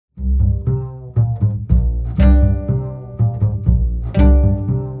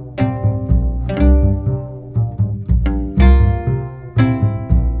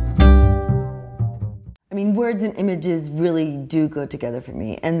words and images really do go together for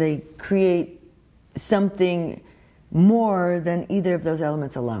me, and they create something more than either of those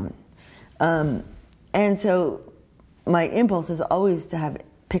elements alone. And so my impulse is always to have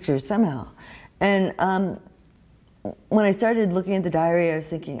pictures somehow. And when I started looking at the diary, I was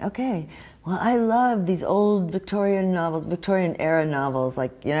thinking, okay, well, I love these old Victorian novels, Victorian era novels.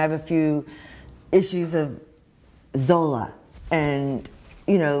 Like, you know, I have a few issues of Zola, and,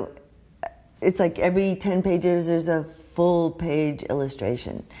 you know, it's like every 10 pages there's a full page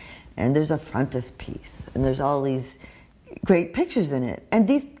illustration, and there's a frontispiece, and there's all these great pictures in it. And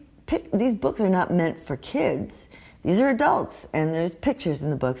these books are not meant for kids. These are adults, and there's pictures in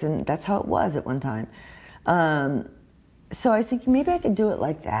the books, and that's how it was at one time. So I was thinking maybe I could do it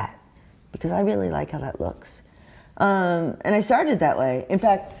like that, because I really like how that looks. And I started that way. In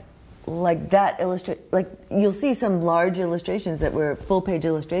fact, like that like you'll see some large illustrations that were full-page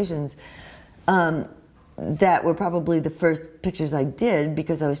illustrations that were probably the first pictures I did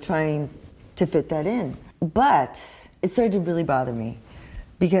because I was trying to fit that in. But it started to really bother me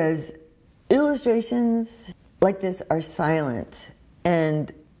because illustrations like this are silent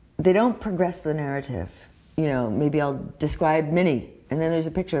and they don't progress the narrative. You know, maybe I'll describe Minnie and then there's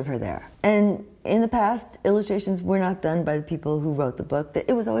a picture of her there. And in the past, illustrations were not done by the people who wrote the book.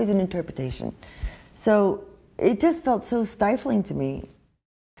 It was always an interpretation. So it just felt so stifling to me.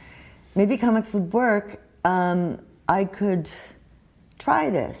 Maybe comics would work. I could try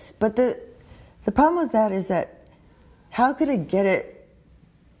this. But the problem with that is that how could I get it,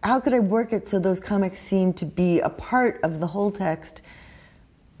 how could I work it so those comics seem to be a part of the whole text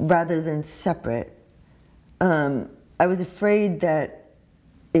rather than separate? I was afraid that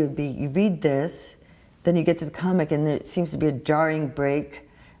it would be, you read this, then you get to the comic and there seems to be a jarring break,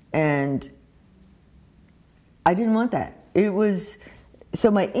 and I didn't want that. It was, so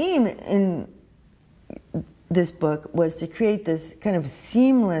my aim in this book was to create this kind of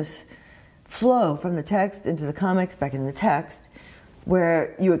seamless flow from the text into the comics, back into the text,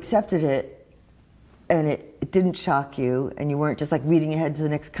 where you accepted it and it didn't shock you, and you weren't just like reading ahead to the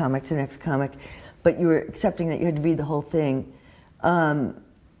next comic, but you were accepting that you had to read the whole thing.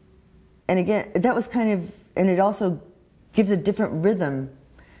 And again, that was kind of, and it also gives a different rhythm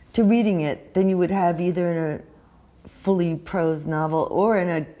to reading it than you would have either in a fully prose novel or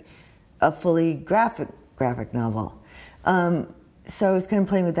in a fully graphic novel. So I was kind of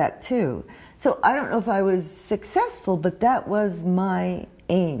playing with that too. So I don't know if I was successful, but that was my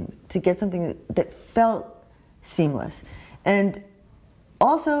aim, to get something that felt seamless. And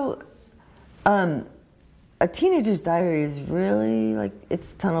also, a teenager's diary is really like,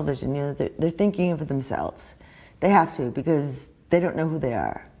 it's tunnel vision. You know, they're thinking of themselves. They have to, because they don't know who they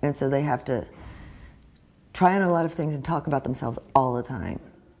are. And so they have to try on a lot of things and talk about themselves all the time.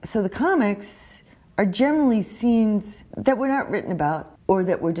 So the comics are generally scenes that were not written about or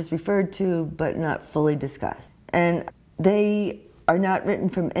that were just referred to but not fully discussed. And they are not written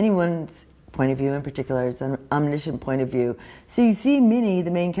from anyone's point of view in particular. It's an omniscient point of view. So you see Minnie,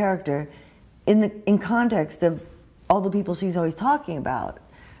 the main character, in context of all the people she's always talking about.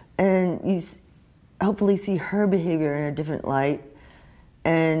 And you hopefully see her behavior in a different light,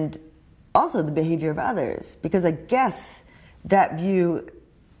 and also the behavior of others, because I guess that view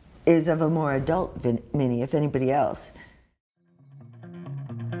is of a more adult Minnie, if anybody else.